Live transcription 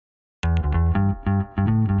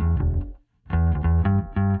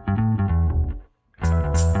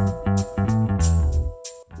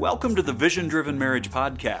Welcome to the Vision Driven Marriage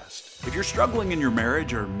Podcast. If you're struggling in your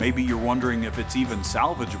marriage, or maybe you're wondering if it's even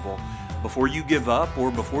salvageable, before you give up or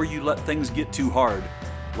before you let things get too hard,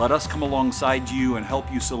 let us come alongside you and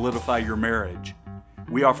help you solidify your marriage.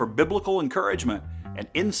 We offer biblical encouragement and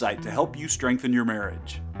insight to help you strengthen your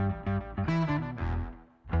marriage.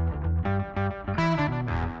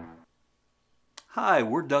 Hi,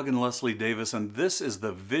 we're Doug and Leslie Davis, and this is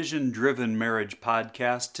the Vision Driven Marriage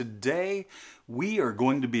Podcast. Today, we are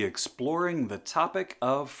going to be exploring the topic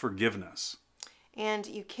of forgiveness. And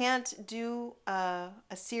you can't do a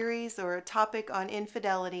series or a topic on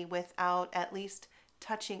infidelity without at least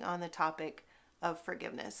touching on the topic of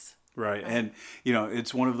forgiveness. Right. And,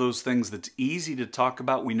 it's one of those things that's easy to talk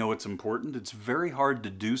about. We know it's important. It's very hard to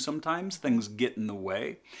do sometimes. Things get in the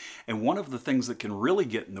way. And one of the things that can really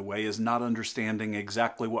get in the way is not understanding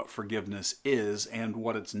exactly what forgiveness is and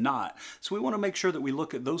what it's not. So we want to make sure that we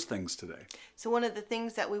look at those things today. So one of the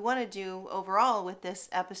things that we want to do overall with this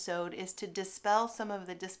episode is to dispel some of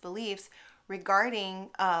the disbeliefs regarding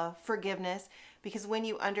forgiveness, because when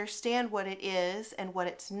you understand what it is and what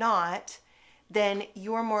it's not, then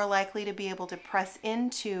you're more likely to be able to press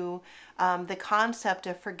into the concept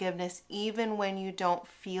of forgiveness even when you don't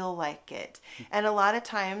feel like it. And a lot of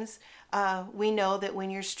times we know that when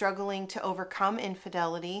you're struggling to overcome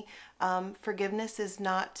infidelity, forgiveness is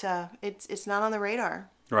not, it's not on the radar.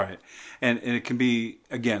 Right. And it can be,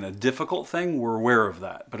 again, a difficult thing. We're aware of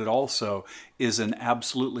that. But it also is an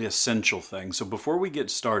absolutely essential thing. So before we get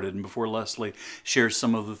started and before Leslie shares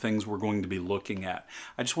some of the things we're going to be looking at,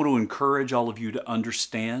 I just want to encourage all of you to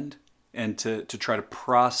understand and to try to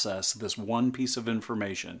process this one piece of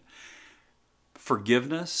information.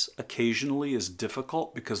 Forgiveness occasionally is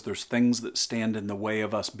difficult because there's things that stand in the way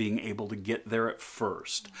of us being able to get there at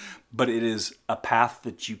first. But it is a path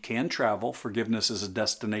that you can travel. Forgiveness is a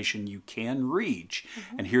destination you can reach.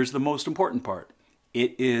 Mm-hmm. And here's the most important part.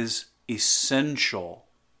 It is essential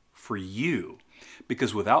for you,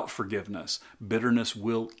 because without forgiveness, bitterness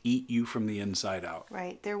will eat you from the inside out.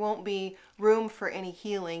 Right. There won't be room for any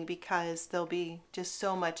healing because there'll be just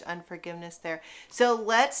so much unforgiveness there. So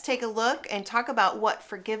let's take a look and talk about what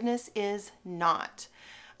forgiveness is not.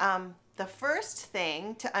 The first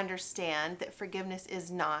thing to understand that forgiveness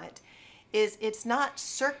is not is it's not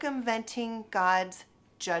circumventing God's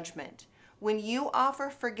judgment. When you offer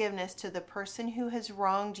forgiveness to the person who has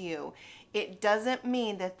wronged you, it doesn't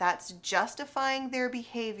mean that that's justifying their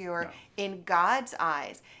behavior in God's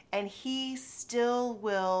eyes, and He still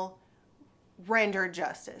will render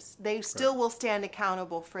justice. They still will stand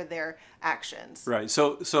accountable for their actions. Right.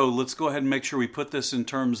 So let's go ahead and make sure we put this in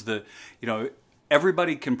terms that,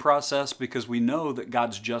 everybody can process, because we know that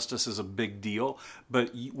God's justice is a big deal.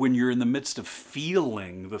 But when you're in the midst of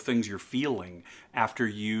feeling the things you're feeling after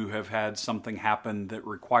you have had something happen that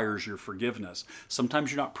requires your forgiveness,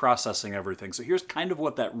 sometimes you're not processing everything. So here's kind of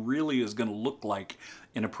what that really is going to look like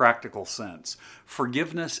in a practical sense.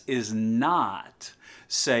 Forgiveness is not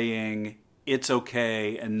saying it's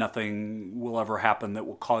okay and nothing will ever happen that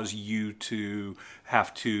will cause you to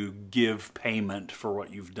have to give payment for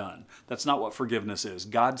what you've done. That's not what forgiveness is.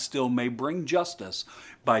 God still may bring justice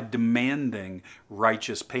by demanding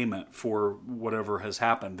righteous payment for whatever has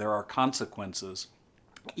happened. There are consequences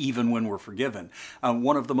even when we're forgiven.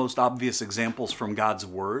 One of the most obvious examples from God's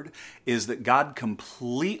word is that God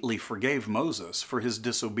completely forgave Moses for his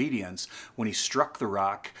disobedience when he struck the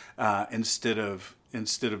rock instead of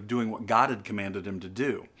doing what God had commanded him to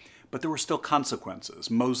do. But there were still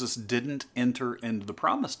consequences. Moses didn't enter into the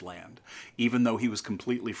promised land, even though he was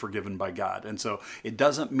completely forgiven by God. And so it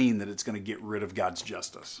doesn't mean that it's going to get rid of God's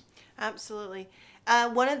justice. Absolutely.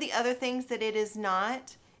 One of the other things that it is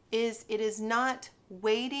not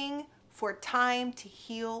waiting for time to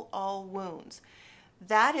heal all wounds.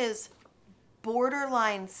 That is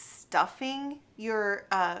borderline stuffing your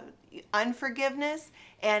unforgiveness,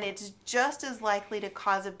 and it's just as likely to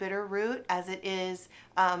cause a bitter root as it is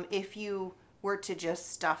if you were to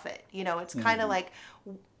just stuff it. It's kind of like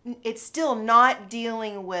it's still not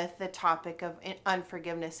dealing with the topic of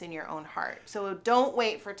unforgiveness in your own heart. So don't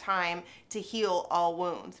wait for time to heal all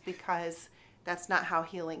wounds, because that's not how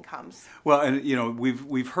healing comes. Well, and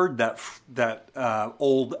we've heard that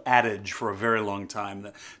old adage for a very long time,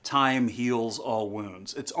 that time heals all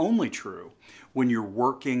wounds. It's only true when you're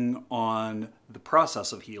working on the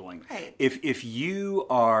process of healing. Right. If you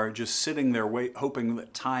are just sitting there hoping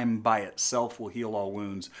that time by itself will heal all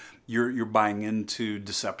wounds, you're buying into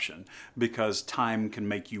deception, because time can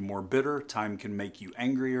make you more bitter, time can make you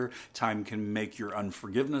angrier, time can make your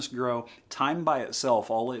unforgiveness grow. Time by itself,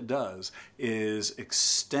 all it does is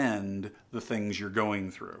extend the things you're going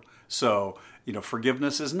through. So,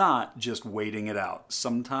 forgiveness is not just waiting it out.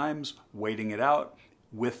 Sometimes waiting it out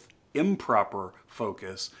with improper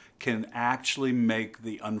focus can actually make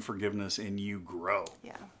the unforgiveness in you grow.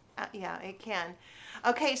 Yeah. Yeah, it can.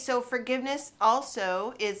 Okay, so forgiveness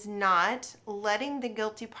also is not letting the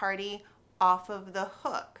guilty party off of the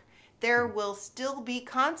hook. There will still be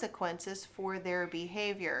consequences for their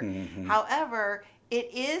behavior. However,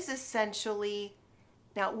 it is essentially,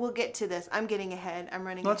 now we'll get to this. I'm getting ahead. I'm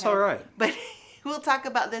running That's ahead. all right. But we'll talk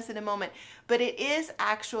about this in a moment. But it is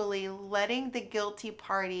actually letting the guilty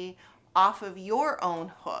party off of your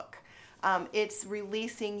own hook. It's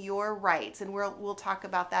releasing your rights, and we'll talk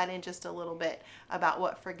about that in just a little bit about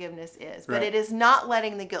what forgiveness is. But Right. it is not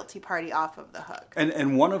letting the guilty party off of the hook.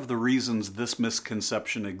 And one of the reasons this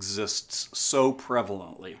misconception exists so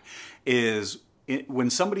prevalently is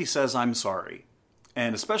when somebody says, I'm sorry,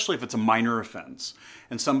 and especially if it's a minor offense,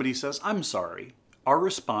 and somebody says, I'm sorry, our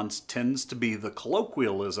response tends to be the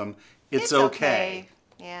colloquialism, it's okay.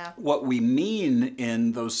 Yeah. What we mean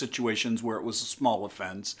in those situations where it was a small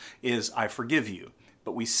offense is, I forgive you.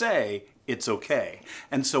 But we say, it's okay.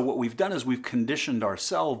 And so what we've done is we've conditioned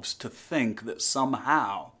ourselves to think that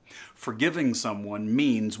somehow forgiving someone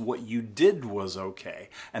means what you did was okay.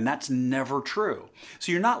 And that's never true.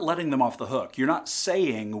 So you're not letting them off the hook. You're not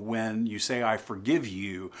saying when you say, I forgive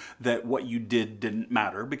you, that what you did didn't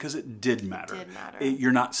matter, because it did matter. It did matter.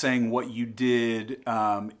 You're not saying what you did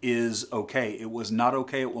is okay. It was not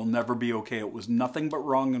okay. It will never be okay. It was nothing but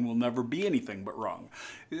wrong and will never be anything but wrong.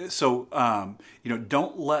 So,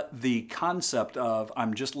 don't let the concept of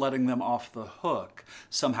I'm just letting them off the hook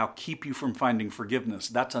somehow keep you from finding forgiveness.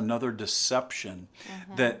 That's another deception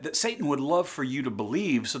that Satan would love for you to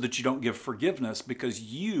believe so that you don't give forgiveness, because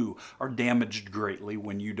you are damaged greatly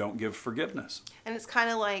when you don't give forgiveness. And it's kind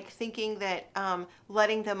of like thinking that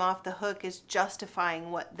letting them off the hook is justifying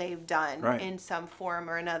what they've done Right. in some form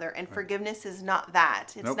or another. And forgiveness is not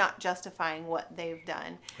that. It's Nope. not justifying what they've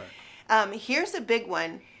done. Right. Here's a big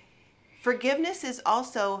one. Forgiveness is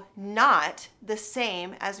also not the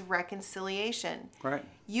same as reconciliation. Right.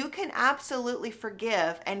 You can absolutely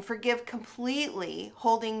forgive and forgive completely,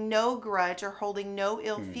 holding no grudge or holding no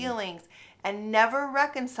ill feelings, and never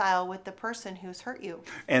reconcile with the person who's hurt you.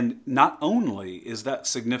 And not only is that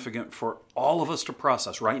significant for all of us to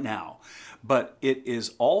process right now, but it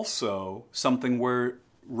is also something where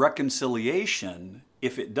reconciliation,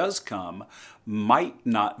 if it does come, might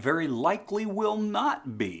not, very likely will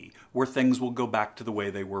not be where things will go back to the way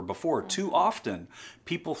they were before. Too often,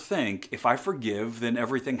 people think if I forgive, then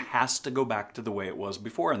everything has to go back to the way it was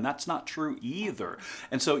before, and that's not true either.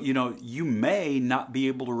 And so, you may not be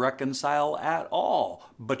able to reconcile at all,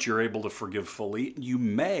 but you're able to forgive fully. You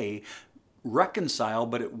may reconcile,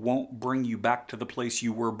 but it won't bring you back to the place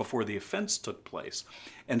you were before the offense took place.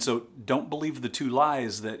 And so don't believe the two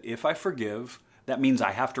lies that if I forgive, that means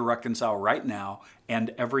I have to reconcile right now and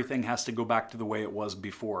everything has to go back to the way it was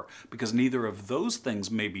before, because neither of those things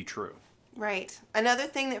may be true. Right. Another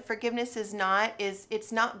thing that forgiveness is not is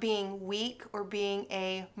it's not being weak or being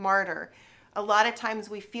a martyr. A lot of times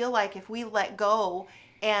we feel like if we let go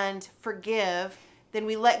and forgive, then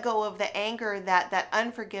we let go of the anger that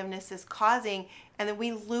unforgiveness is causing, and then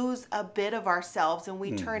we lose a bit of ourselves, and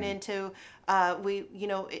we turn into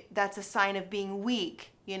that's a sign of being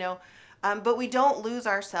weak, but we don't lose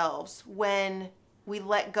ourselves when we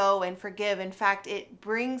let go and forgive. In fact, it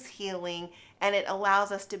brings healing, and it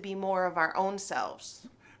allows us to be more of our own selves.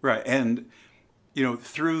 Right. And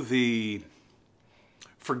through the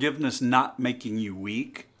forgiveness not making you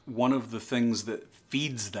weak, one of the things that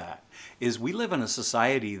feeds that is we live in a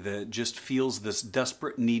society that just feels this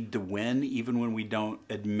desperate need to win, even when we don't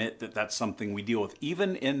admit that that's something we deal with,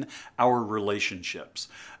 even in our relationships.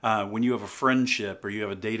 When you have a friendship or you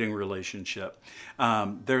have a dating relationship,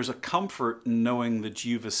 there's a comfort in knowing that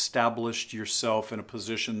you've established yourself in a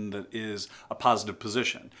position that is a positive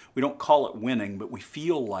position. We don't call it winning, but we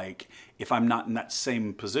feel like if I'm not in that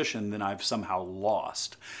same position, then I've somehow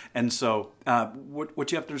lost. And so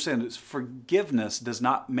what you have to understand is forgiveness does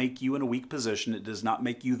not make you in a weak position. It does not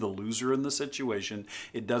make you the loser in the situation.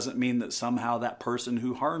 It doesn't mean that somehow that person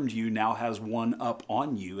who harmed you now has one up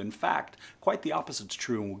on you. In fact, quite the opposite's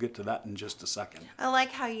true, and we'll get to that in just a second. I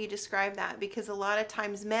like how you describe that, because a lot of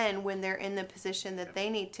times men, when they're in the position that they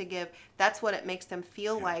need to give, that's what it makes them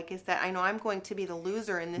feel like, is that I know I'm going to be the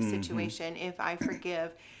loser in this situation if I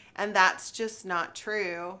forgive. And that's just not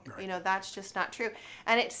true. Right. That's just not true.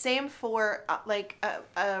 And it's same for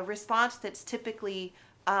a response that's typically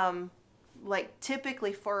like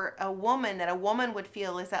typically for a woman, that a woman would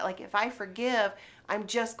feel is that, like, if I forgive, I'm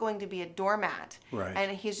just going to be a doormat, Right.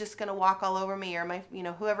 and he's just going to walk all over me, or my,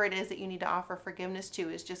 whoever it is that you need to offer forgiveness to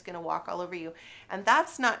is just going to walk all over you. And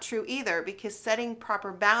that's not true either, because setting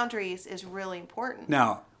proper boundaries is really important.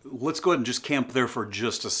 Now, let's go ahead and just camp there for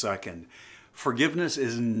just a second. Forgiveness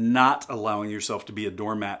is not allowing yourself to be a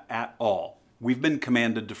doormat at all. We've been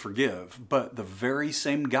commanded to forgive, but the very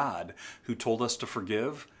same God who told us to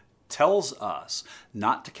forgive tells us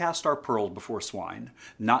not to cast our pearls before swine,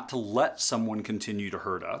 not to let someone continue to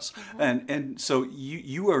hurt us. And so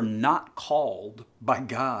you are not called by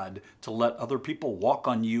God to let other people walk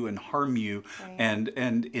on you and harm you, Right. and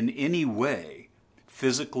in any way,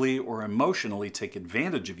 physically or emotionally, take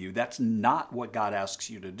advantage of you. That's not what God asks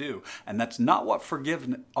you to do. And that's not what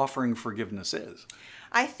offering forgiveness is.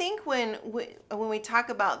 I think when we talk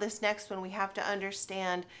about this next one, we have to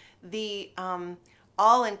understand the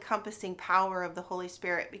all-encompassing power of the Holy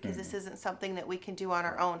Spirit, because this isn't something that we can do on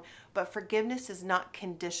our own. But forgiveness is not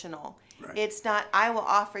conditional. Right. It's not, I will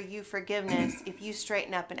offer you forgiveness if you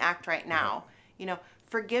straighten up and act right now.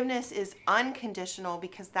 Forgiveness is unconditional,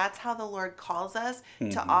 because that's how the Lord calls us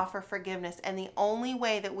to offer forgiveness. And the only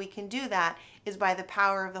way that we can do that is by the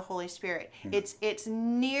power of the Holy Spirit. It's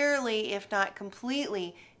nearly, if not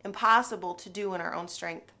completely, impossible to do in our own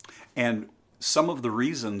strength. And some of the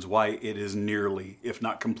reasons why it is nearly, if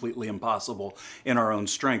not completely impossible in our own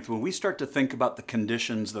strength, when we start to think about the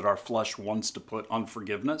conditions that our flesh wants to put on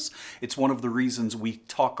forgiveness, it's one of the reasons we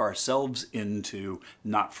talk ourselves into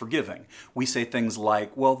not forgiving. We say things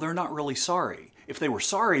like, well, they're not really sorry. If they were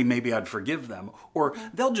sorry, maybe I'd forgive them. Or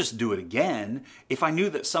they'll just do it again. If I knew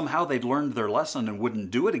that somehow they'd learned their lesson and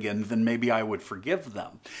wouldn't do it again, then maybe I would forgive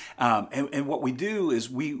them. And what we do is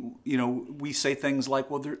we say things like,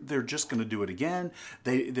 well, they're just going to do it again.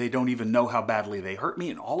 They don't even know how badly they hurt me.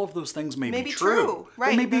 And all of those things may be true. Right.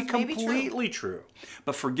 They may be Those may be completely true.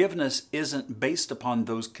 But forgiveness isn't based upon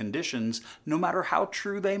those conditions, no matter how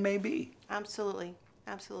true they may be. Absolutely.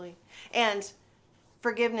 Absolutely. And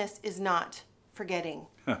forgiveness is not forgetting.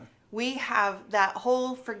 We have that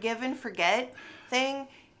whole forgive and forget thing.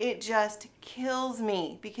 It just kills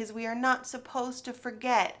me, because we are not supposed to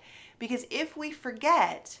forget. Because if we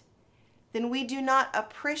forget, then we do not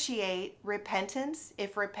appreciate repentance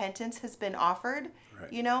if repentance has been offered.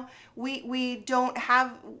 Right. We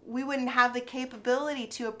wouldn't have the capability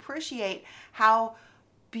to appreciate how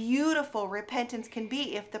beautiful repentance can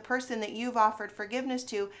be if the person that you've offered forgiveness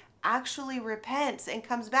to actually repents and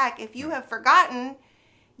comes back. If you have forgotten,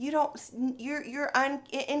 you're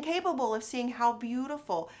incapable of seeing how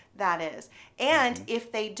beautiful that is. And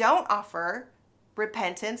if they don't offer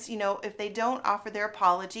repentance, if they don't offer their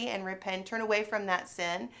apology and repent, turn away from that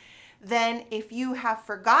sin, then if you have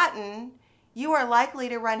forgotten, you are likely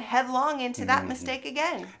to run headlong into that mistake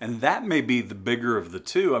again. And that may be the bigger of the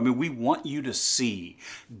two. I mean, we want you to see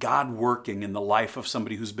God working in the life of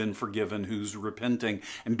somebody who's been forgiven, who's repenting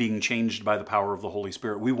and being changed by the power of the Holy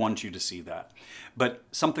Spirit. We want you to see that. But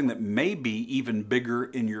something that may be even bigger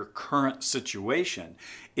in your current situation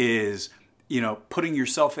is, putting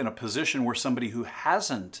yourself in a position where somebody who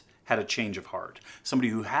hasn't had a change of heart, somebody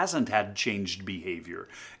who hasn't had changed behavior,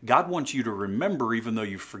 God wants you to remember, even though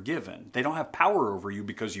you've forgiven. They don't have power over you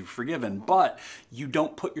because you've forgiven, but you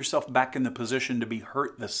don't put yourself back in the position to be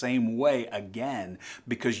hurt the same way again,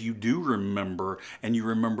 because you do remember, and you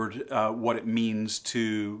remembered what it means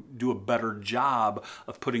to do a better job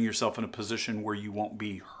of putting yourself in a position where you won't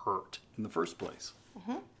be hurt in the first place.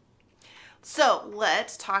 So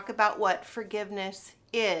let's talk about what forgiveness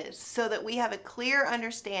is, so that we have a clear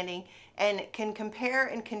understanding and can compare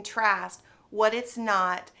and contrast what it's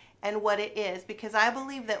not and what it is. Because I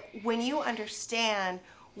believe that when you understand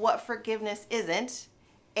what forgiveness isn't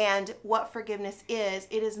and what forgiveness is,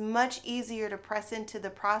 it is much easier to press into the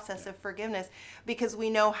process of forgiveness, because we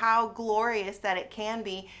know how glorious that it can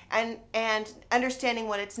be, and understanding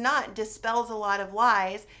what it's not dispels a lot of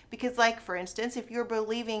lies. Because, like, for instance, if you're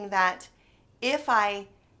believing that if I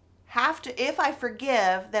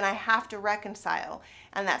forgive, then I have to reconcile.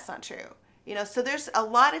 And that's not true. So there's a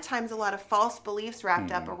lot of times a lot of false beliefs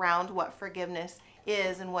wrapped up around what forgiveness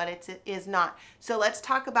is and what it is not. So let's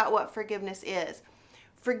talk about what forgiveness is.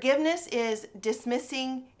 Forgiveness is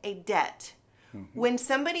dismissing a debt. When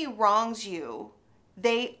somebody wrongs you,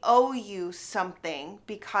 they owe you something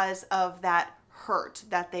because of that hurt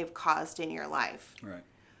that they've caused in your life. Right.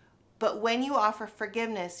 But when you offer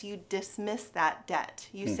forgiveness, you dismiss that debt.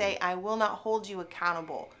 You say, I will not hold you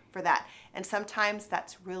accountable for that. And sometimes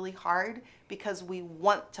that's really hard, because we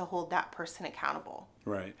want to hold that person accountable.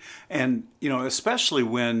 Right. And, especially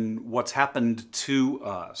when what's happened to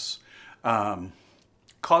us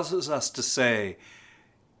causes us to say,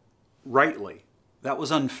 rightly, that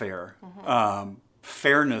was unfair.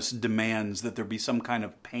 Fairness demands that there be some kind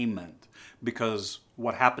of payment because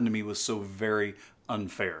what happened to me was so very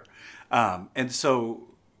unfair. And so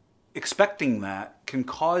expecting that can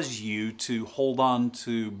cause you to hold on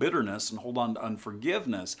to bitterness and hold on to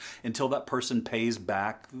unforgiveness until that person pays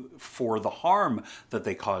back for the harm that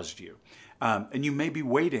they caused you. And you may be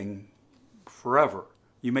waiting forever.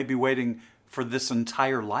 You may be waiting for this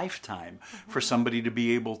entire lifetime for somebody to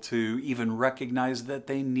be able to even recognize that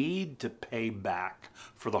they need to pay back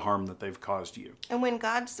for the harm that they've caused you. And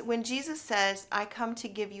when Jesus says, I come to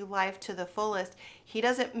give you life to the fullest, he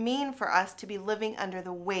doesn't mean for us to be living under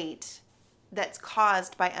the weight that's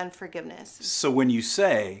caused by unforgiveness. So when you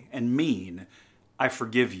say and mean, I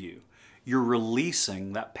forgive you, you're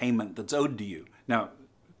releasing that payment that's owed to you. Now,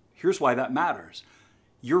 here's why that matters.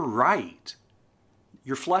 You're right.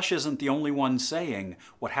 Your flesh isn't the only one saying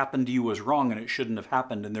what happened to you was wrong and it shouldn't have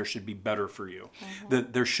happened and there should be better for you.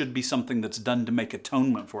 That there should be something that's done to make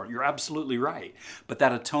atonement for it. You're absolutely right. But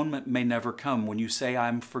that atonement may never come. When you say,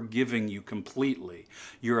 I'm forgiving you completely,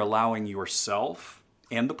 you're allowing yourself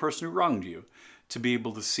and the person who wronged you to be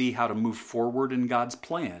able to see how to move forward in God's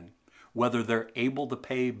plan, whether they're able to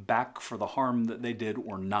pay back for the harm that they did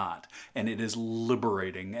or not. And it is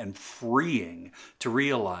liberating and freeing to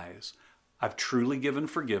realize, I've truly given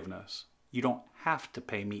forgiveness. You don't have to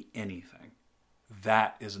pay me anything.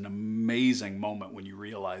 That is an amazing moment when you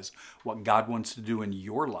realize what God wants to do in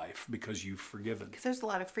your life because you've forgiven. Because there's a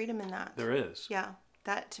lot of freedom in that. There is. Yeah,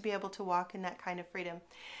 that to be able to walk in that kind of freedom.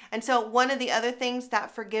 And so one of the other things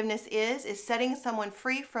that forgiveness is setting someone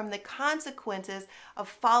free from the consequences of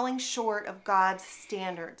falling short of God's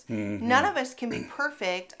standards. None of us can be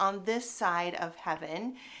perfect on this side of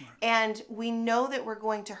heaven. And we know that we're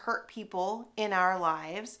going to hurt people in our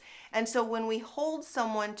lives. And so when we hold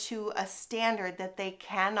someone to a standard that they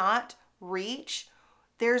cannot reach,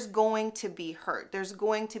 there's going to be hurt. There's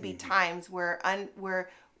going to be times where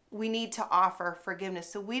we need to offer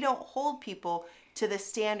forgiveness. So we don't hold people to the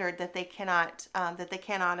standard that they cannot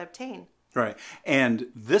obtain. Right. And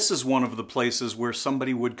this is one of the places where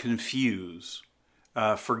somebody would confuse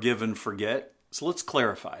forgive and forget. So let's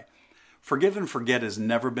clarify. Forgive and forget has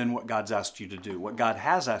never been what God's asked you to do. What God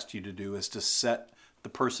has asked you to do is to set the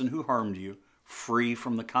person who harmed you free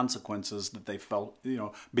from the consequences that they felt,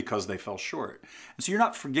 because they fell short. And so you're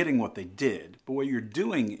not forgetting what they did, but what you're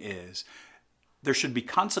doing is there should be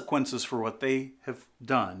consequences for what they have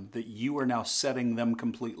done that you are now setting them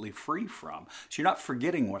completely free from. So you're not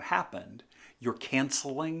forgetting what happened. You're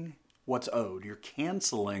canceling what's owed. You're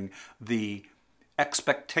canceling the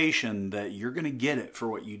expectation that you're going to get it for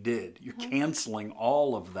what you did. You're canceling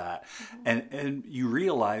all of that. And you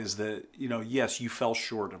realize that, yes, you fell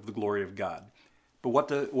short of the glory of God. But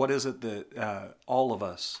what is it that all of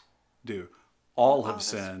us do? All have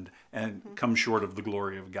sinned and come short of the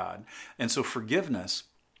glory of God. And so forgiveness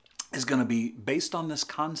is going to be based on this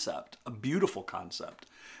concept, a beautiful concept,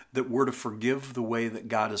 that we're to forgive the way that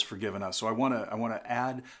God has forgiven us. So I want to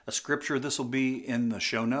add a scripture. This will be in the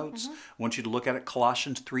show notes. I want you to look at it.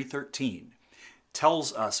 Colossians 3:13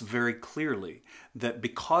 tells us very clearly that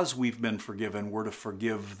because we've been forgiven, we're to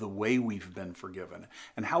forgive the way we've been forgiven.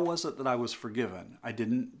 And how was it that I was forgiven? I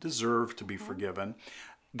didn't deserve to be forgiven.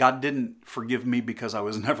 God didn't forgive me because I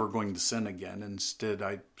was never going to sin again. Instead,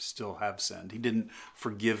 I still have sinned. He didn't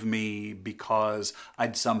forgive me because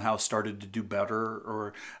I'd somehow started to do better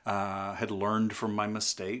or had learned from my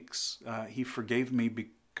mistakes. He forgave me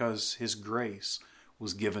because His grace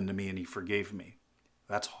was given to me and He forgave me.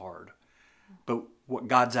 That's hard. But what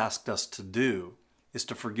God's asked us to do is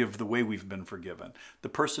to forgive the way we've been forgiven. The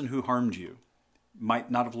person who harmed you might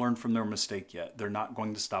not have learned from their mistake yet. They're not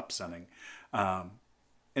going to stop sinning.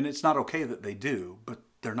 And it's not okay that they do, but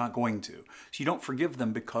they're not going to. So you don't forgive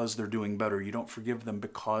them because they're doing better. You don't forgive them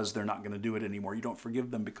because they're not going to do it anymore. You don't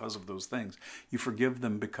forgive them because of those things. You forgive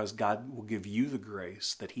them because God will give you the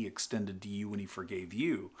grace that He extended to you when He forgave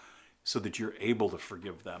you so that you're able to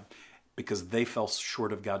forgive them because they fell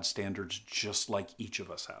short of God's standards just like each of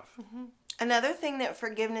us have. Another thing that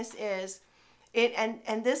forgiveness is,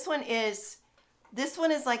 this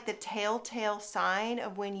one is like the telltale sign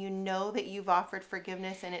of when you know that you've offered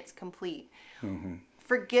forgiveness and it's complete.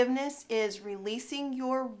 Forgiveness is releasing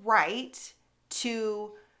your right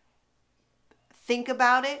to think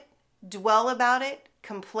about it, dwell about it,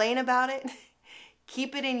 complain about it,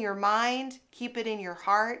 keep it in your mind, keep it in your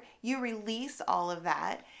heart. You release all of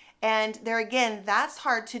that. And there again, that's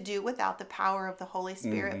hard to do without the power of the Holy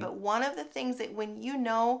Spirit. But one of the things that when you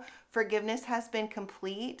know forgiveness has been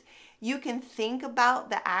complete, you can think about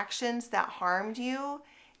the actions that harmed you,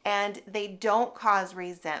 and they don't cause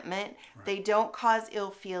resentment. Right. They don't cause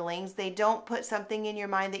ill feelings. They don't put something in your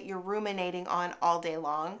mind that you're ruminating on all day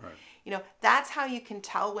long. Right. You know, that's how you can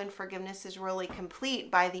tell when forgiveness is really complete,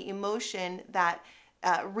 by the emotion that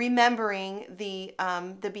remembering the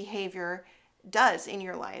behavior does in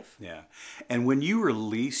your life. Yeah. And when you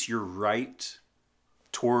release your right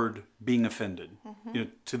toward being offended,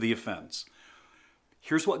 to the offense,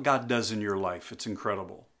 here's what God does in your life. It's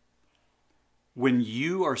incredible. When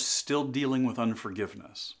you are still dealing with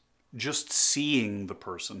unforgiveness, just seeing the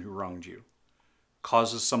person who wronged you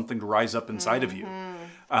causes something to rise up inside of you.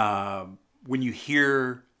 When you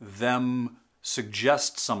hear them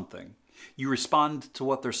suggest something, you respond to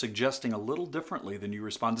what they're suggesting a little differently than you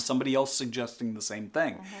respond to somebody else suggesting the same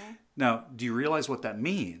thing. Now, do you realize what that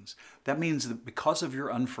means? That means that because of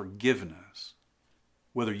your unforgiveness,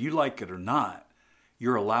 whether you like it or not,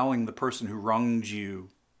 you're allowing the person who wronged you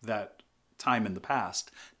that time in the past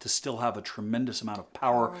to still have a tremendous amount of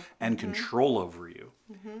power and control over you.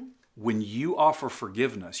 When you offer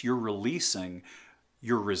forgiveness, you're releasing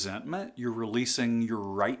your resentment, you're releasing your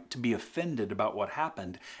right to be offended about what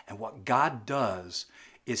happened. And what God does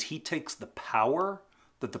is he takes the power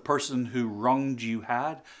that the person who wronged you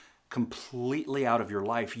had completely out of your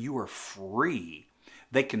life. You are free.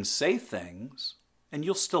 They can say things and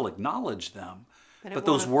you'll still acknowledge them, but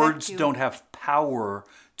those words don't have power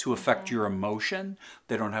to affect your emotion.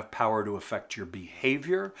 They don't have power to affect your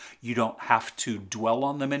behavior. You don't have to dwell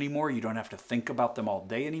on them anymore. You don't have to think about them all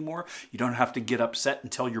day anymore. You don't have to get upset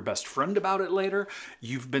and tell your best friend about it later.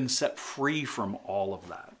 You've been set free from all of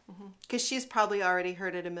that. Because she's probably already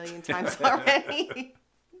heard it a million times already.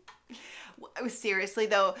 Seriously,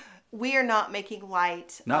 though, we are not making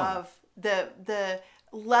light of the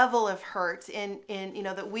level of hurt in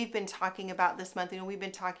that we've been talking about this month. We've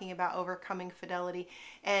been talking about overcoming fidelity,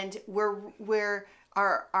 and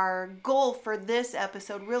our goal for this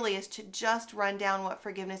episode really is to just run down what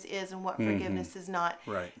forgiveness is and what forgiveness is not.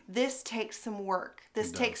 Right. This takes some work.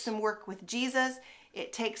 This takes some work with Jesus.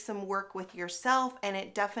 It takes some work with yourself, and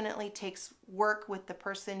it definitely takes work with the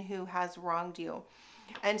person who has wronged you.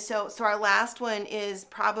 And so our last one is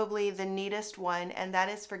probably the neatest one, and that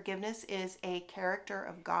is forgiveness is a character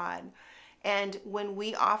of God. And when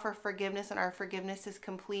we offer forgiveness and our forgiveness is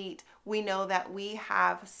complete, we know that we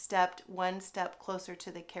have stepped one step closer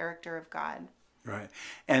to the character of God. Right.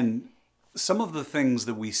 And some of the things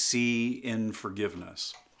that we see in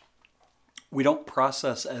forgiveness, we don't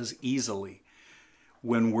process as easily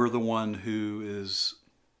when we're the one who is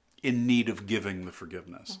in need of giving the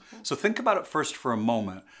forgiveness. So think about it first for a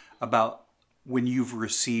moment about when you've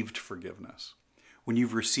received forgiveness. When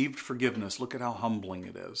you've received forgiveness, look at how humbling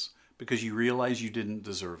it is, because you realize you didn't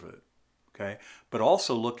deserve it. Okay? But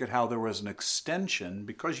also look at how there was an extension,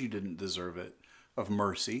 because you didn't deserve it, of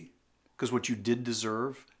mercy, because what you did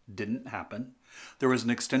deserve didn't happen. There was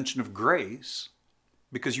an extension of grace,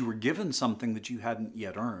 because you were given something that you hadn't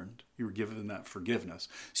yet earned. You were given that forgiveness.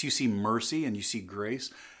 So you see mercy and you see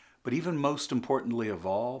grace. But even most importantly of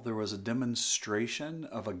all, there was a demonstration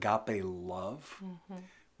of agape love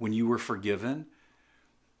when you were forgiven,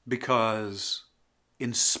 because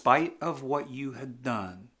in spite of what you had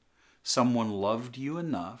done, someone loved you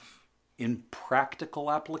enough, in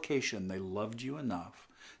practical application, they loved you enough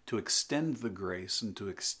to extend the grace and to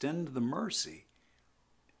extend the mercy.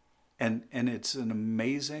 And it's an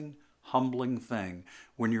amazing, humbling thing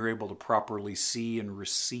when you're able to properly see and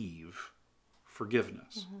receive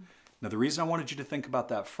forgiveness. Now, the reason I wanted you to think about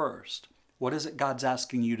that first, what is it God's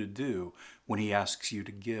asking you to do when he asks you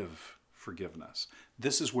to give forgiveness?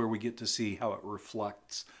 This is where we get to see how it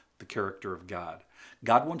reflects the character of God.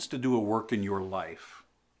 God wants to do a work in your life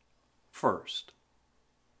first,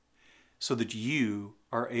 so that you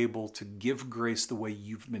are able to give grace the way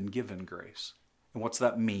you've been given grace. And what's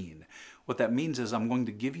that mean? What that means is I'm going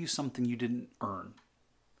to give you something you didn't earn,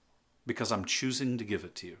 because I'm choosing to give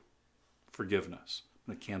it to you. Forgiveness.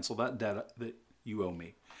 I'm going to cancel that debt that you owe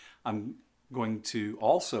me. I'm going to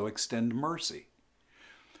also extend mercy.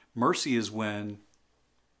 Mercy is when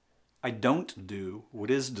I don't do what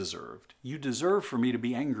is deserved. You deserve for me to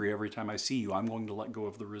be angry every time I see you. I'm going to let go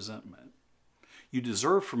of the resentment. You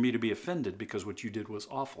deserve for me to be offended because what you did was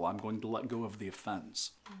awful. I'm going to let go of the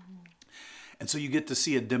offense. And so you get to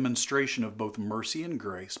see a demonstration of both mercy and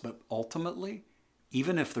grace, but ultimately,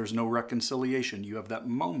 even if there's no reconciliation, you have that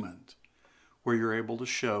moment where you're able to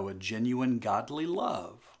show a genuine godly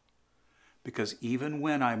love Because even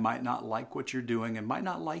when I might not like what you're doing and might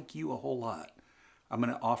not like you a whole lot, I'm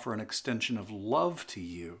going to offer an extension of love to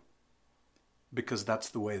you because that's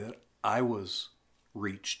the way that I was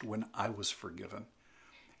reached when I was forgiven.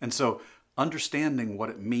 And so understanding what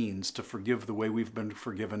it means to forgive the way we've been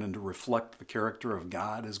forgiven and to reflect the character of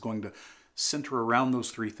God is going to center around those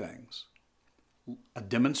three things. A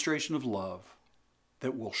demonstration of love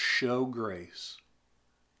that will show grace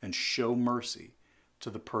and show mercy to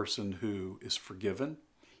the person who is forgiven,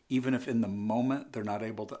 even if in the moment they're not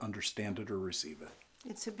able to understand it or receive it.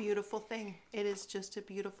 It's a beautiful thing. It is just a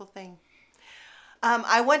beautiful thing.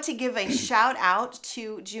 I want to give a shout out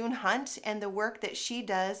to June Hunt and the work that she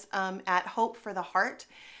does at Hope for the Heart.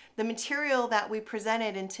 The material that we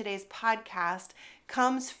presented in today's podcast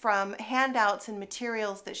comes from handouts and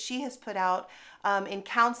materials that she has put out in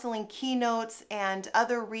counseling keynotes and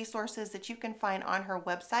other resources that you can find on her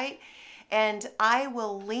website. And I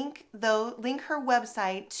will link her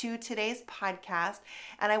website to today's podcast.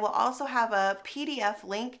 And I will also have a PDF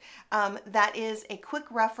link that is a quick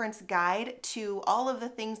reference guide to all of the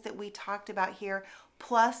things that we talked about here,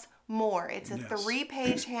 plus more. It's a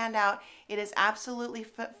 3-page handout. It is absolutely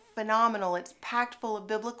phenomenal. It's packed full of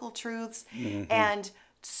biblical truths and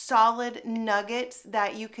solid nuggets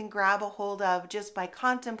that you can grab a hold of just by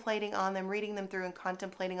contemplating on them, reading them through and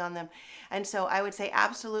contemplating on them. And so I would say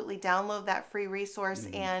absolutely download that free resource.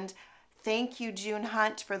 And thank you, June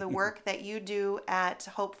Hunt, for the work that you do at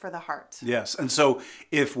Hope for the Heart. Yes. And so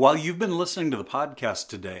if while you've been listening to the podcast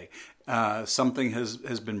today, something has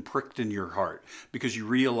been pricked in your heart because you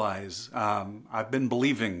realize I've been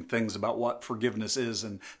believing things about what forgiveness is,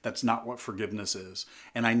 and that's not what forgiveness is.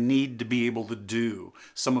 And I need to be able to do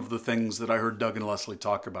some of the things that I heard Doug and Leslie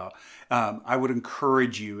talk about. I would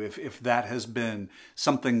encourage you, if that has been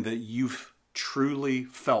something that you've truly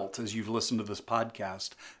felt as you've listened to this podcast,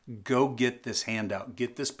 go get this handout,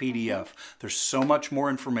 get this PDF. There's so much more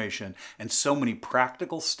information and so many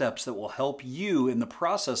practical steps that will help you in the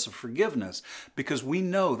process of forgiveness, because we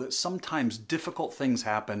know that sometimes difficult things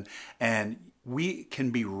happen and we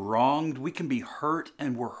can be wronged, we can be hurt,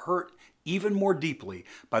 and we're hurt even more deeply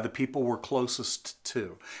by the people we're closest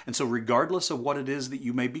to. And so regardless of what it is that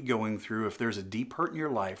you may be going through, if there's a deep hurt in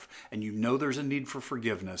your life and you know there's a need for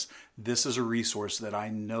forgiveness, this is a resource that I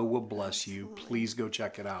know will bless you. Please go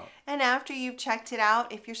check it out. And after you've checked it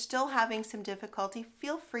out, if you're still having some difficulty,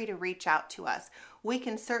 feel free to reach out to us. We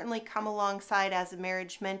can certainly come alongside as a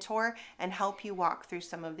marriage mentor and help you walk through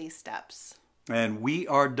some of these steps. And we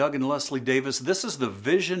are Doug and Leslie Davis. This is the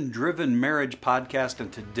Vision Driven Marriage Podcast.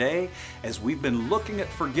 And today, as we've been looking at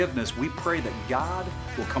forgiveness, we pray that God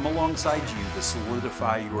will come alongside you to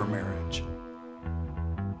solidify your marriage.